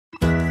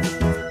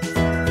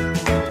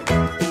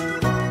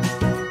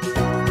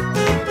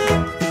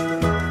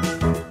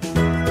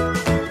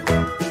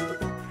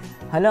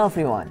Hello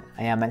everyone,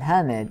 I am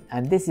Alhamid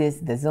and this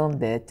is the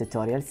ZOOMBIT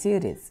tutorial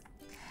series.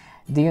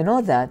 Do you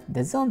know that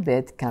the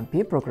ZOOMBIT can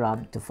be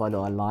programmed to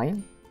follow a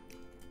line?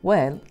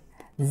 Well,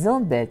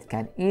 ZOOMBIT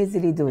can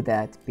easily do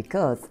that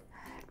because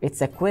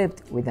it's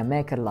equipped with a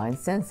maker line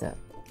sensor.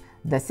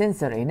 The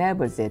sensor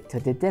enables it to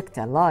detect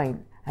a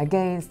line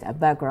against a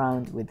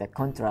background with a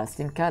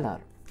contrasting color.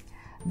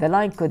 The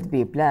line could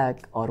be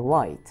black or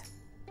white.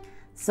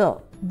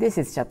 So, this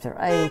is chapter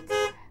 8,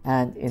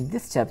 and in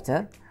this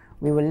chapter,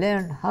 we will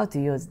learn how to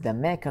use the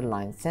maker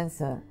line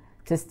sensor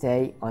to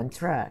stay on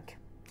track.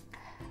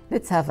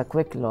 Let's have a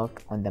quick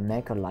look on the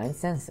maker line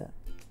sensor.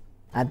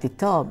 At the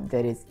top,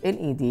 there is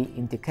LED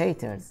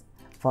indicators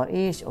for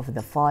each of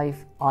the 5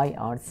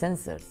 IR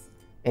sensors.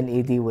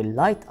 LED will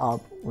light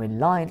up when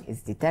line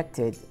is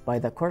detected by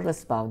the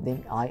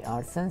corresponding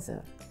IR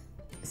sensor.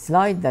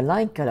 Slide the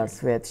line color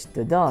switch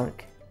to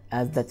dark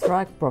as the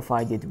track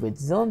provided with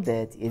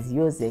ZOOMBIT is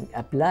using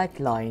a black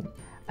line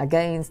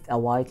against a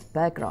white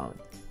background.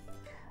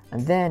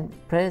 And then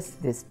press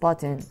this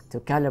button to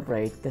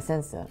calibrate the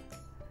sensor.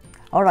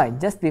 Alright,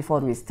 just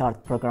before we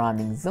start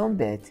programming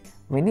ZOOMBIT,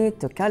 we need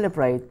to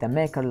calibrate the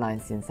maker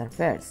line sensor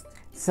first.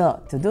 So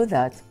to do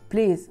that,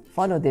 please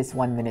follow this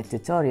 1-minute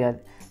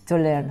tutorial to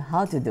learn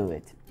how to do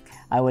it.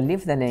 I will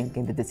leave the link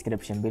in the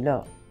description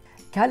below.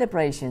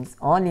 Calibrations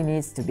only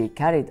needs to be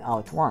carried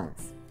out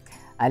once,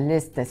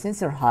 unless the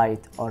sensor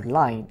height or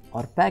line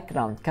or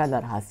background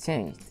color has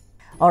changed.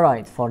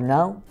 Alright, for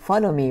now,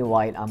 follow me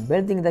while I'm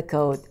building the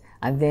code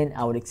and then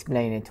I will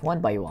explain it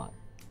one by one.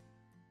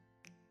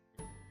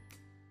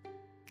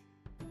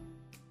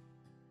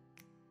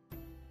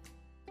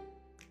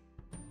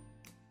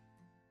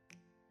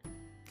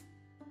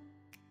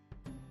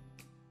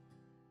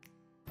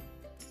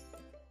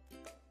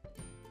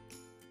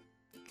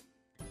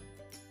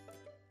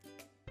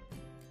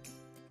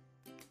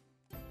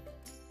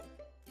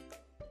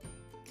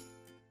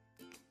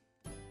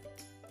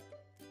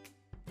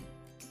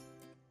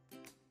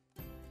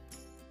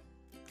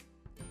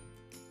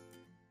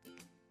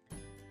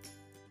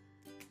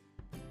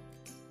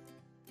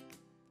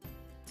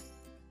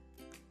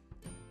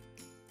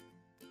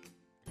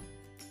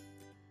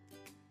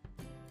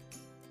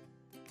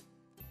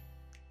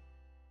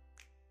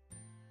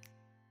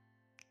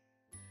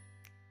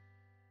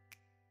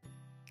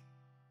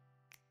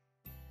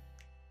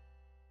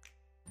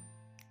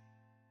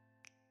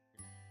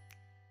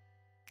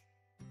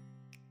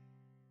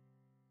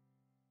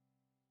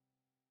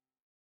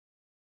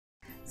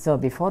 So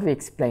before we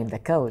explain the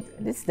code,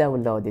 let's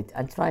download it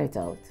and try it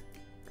out.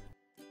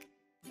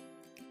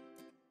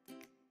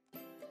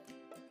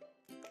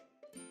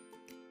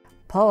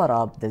 Power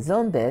up the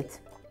ZOOMBIT,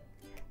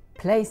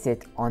 place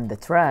it on the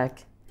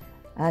track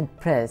and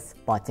press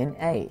button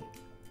A.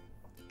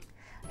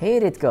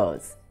 Here it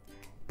goes.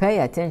 Pay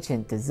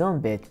attention to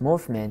ZOOMBIT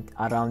movement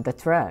around the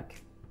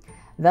track.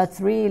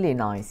 That's really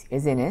nice,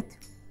 isn't it?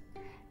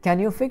 Can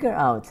you figure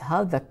out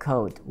how the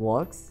code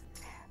works?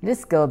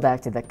 Let's go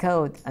back to the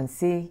code and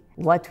see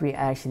what we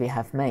actually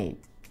have made.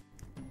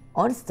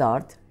 On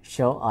start,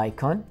 show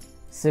icon,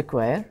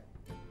 square,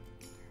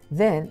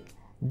 then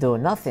do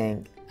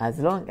nothing as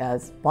long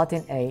as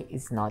button A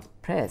is not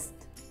pressed.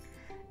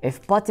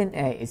 If button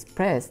A is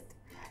pressed,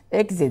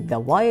 exit the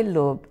while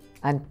loop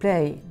and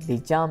play the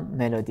jump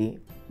melody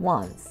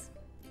once.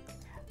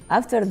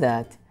 After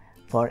that,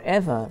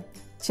 forever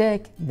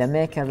check the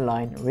maker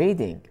line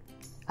reading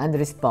and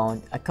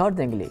respond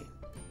accordingly.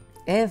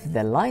 If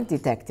the line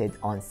detected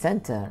on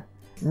center,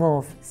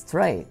 move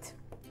straight,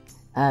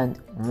 and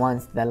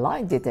once the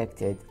line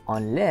detected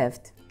on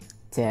left,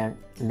 turn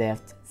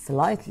left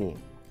slightly.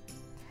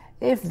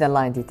 If the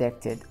line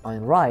detected on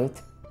right,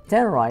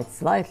 turn right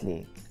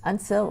slightly, and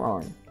so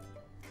on.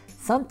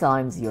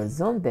 Sometimes your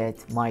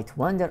ZOOMBIT might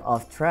wander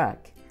off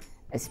track,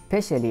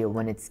 especially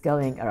when it's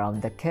going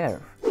around the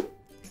curve.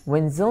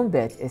 When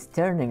ZOOMBIT is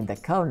turning the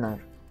corner,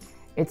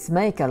 its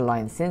maker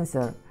line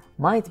sensor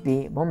might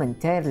be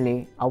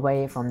momentarily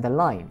away from the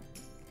line.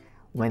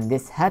 When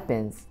this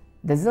happens,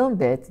 the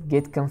ZOOMBIT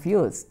gets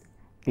confused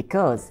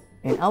because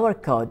in our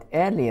code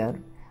earlier,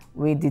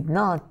 we did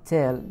not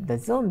tell the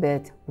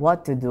ZOOMBIT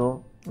what to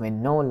do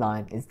when no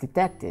line is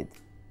detected.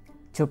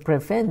 To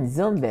prevent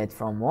ZOOMBIT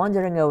from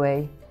wandering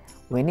away,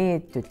 we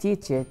need to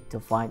teach it to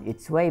find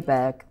its way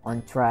back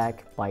on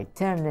track by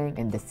turning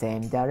in the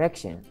same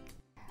direction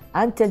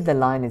until the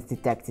line is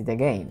detected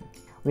again.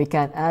 We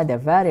can add a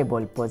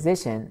variable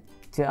position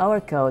to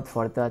our code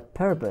for that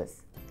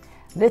purpose.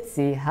 Let's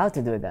see how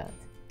to do that.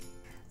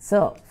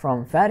 So,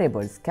 from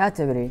variables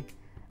category,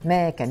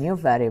 make a new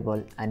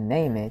variable and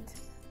name it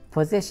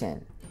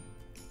position.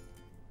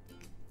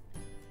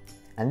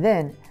 And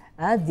then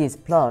add these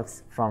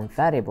blocks from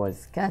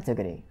variables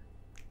category.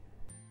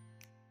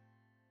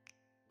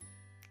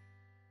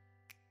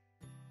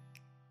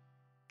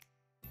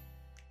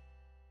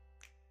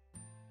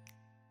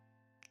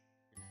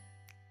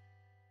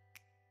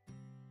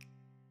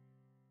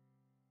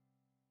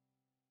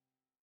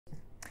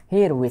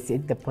 Here we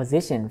set the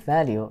position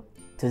value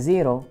to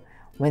 0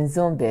 when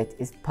ZOOMBIT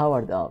is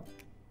powered up.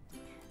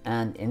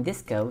 And in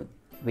this code,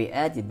 we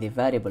added the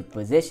variable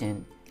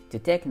position to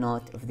take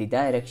note of the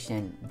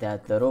direction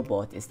that the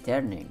robot is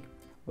turning,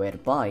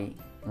 whereby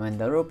when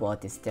the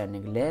robot is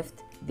turning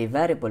left, the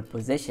variable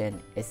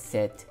position is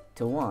set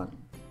to 1,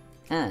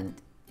 and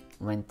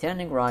when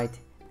turning right,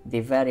 the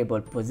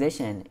variable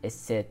position is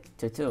set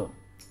to 2.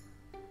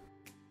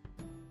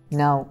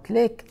 Now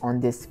click on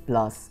this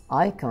plus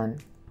icon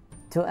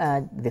to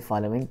add the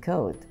following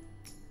code.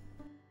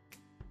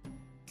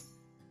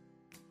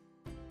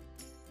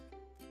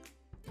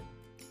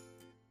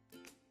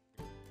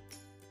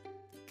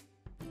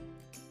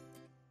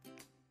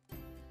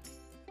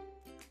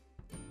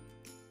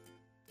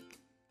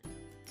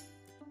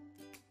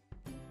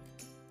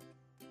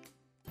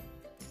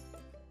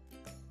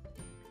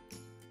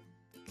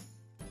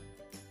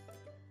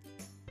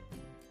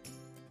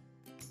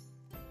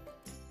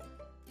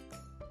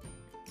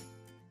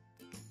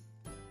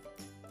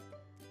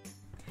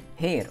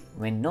 Here,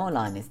 when no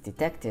line is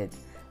detected,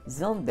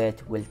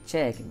 ZOOMBIT will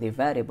check the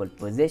variable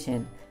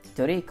position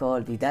to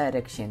recall the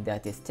direction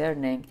that is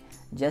turning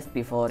just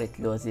before it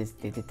loses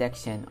the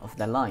detection of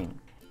the line.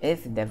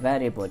 If the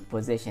variable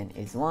position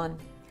is 1,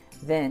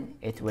 then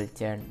it will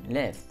turn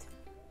left.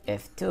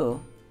 If 2,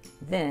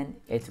 then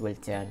it will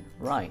turn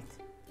right.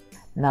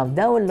 Now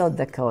download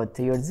the code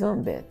to your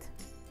ZOOMBIT.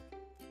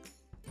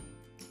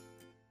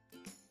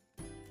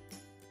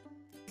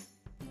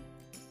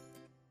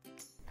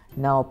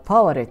 Now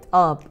power it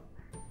up,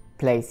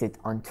 place it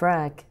on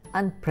track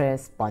and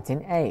press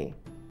button A.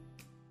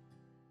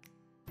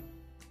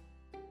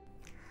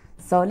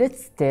 So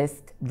let's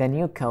test the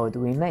new code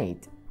we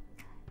made.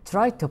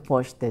 Try to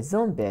push the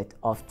ZOOMBIT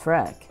off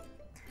track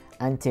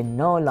until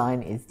no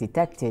line is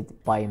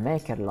detected by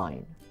maker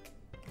line.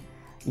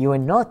 You will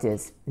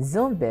notice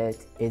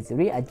ZOOMBIT is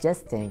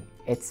readjusting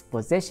its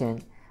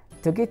position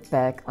to get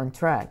back on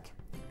track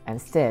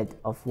instead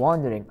of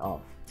wandering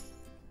off.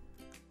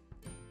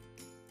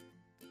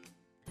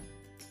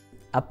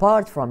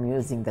 Apart from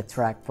using the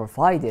track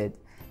provided,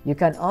 you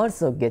can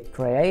also get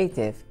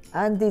creative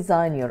and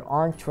design your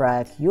own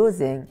track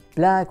using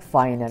black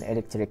vinyl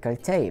electrical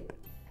tape.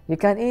 You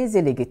can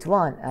easily get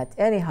one at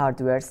any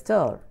hardware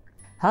store.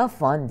 Have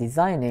fun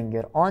designing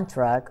your own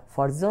track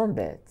for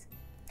ZOOMBIT.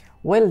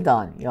 Well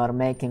done, you are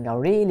making a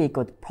really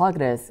good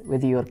progress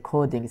with your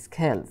coding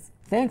skills.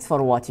 Thanks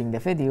for watching the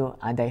video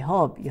and I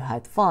hope you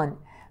had fun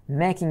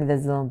making the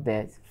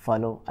ZOOMBIT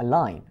follow a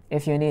line.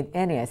 If you need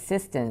any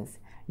assistance,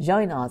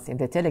 join us in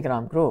the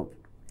Telegram group.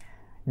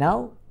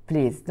 Now,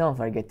 please don't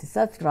forget to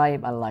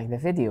subscribe and like the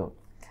video.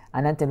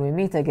 And until we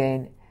meet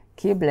again,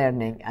 keep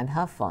learning and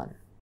have fun.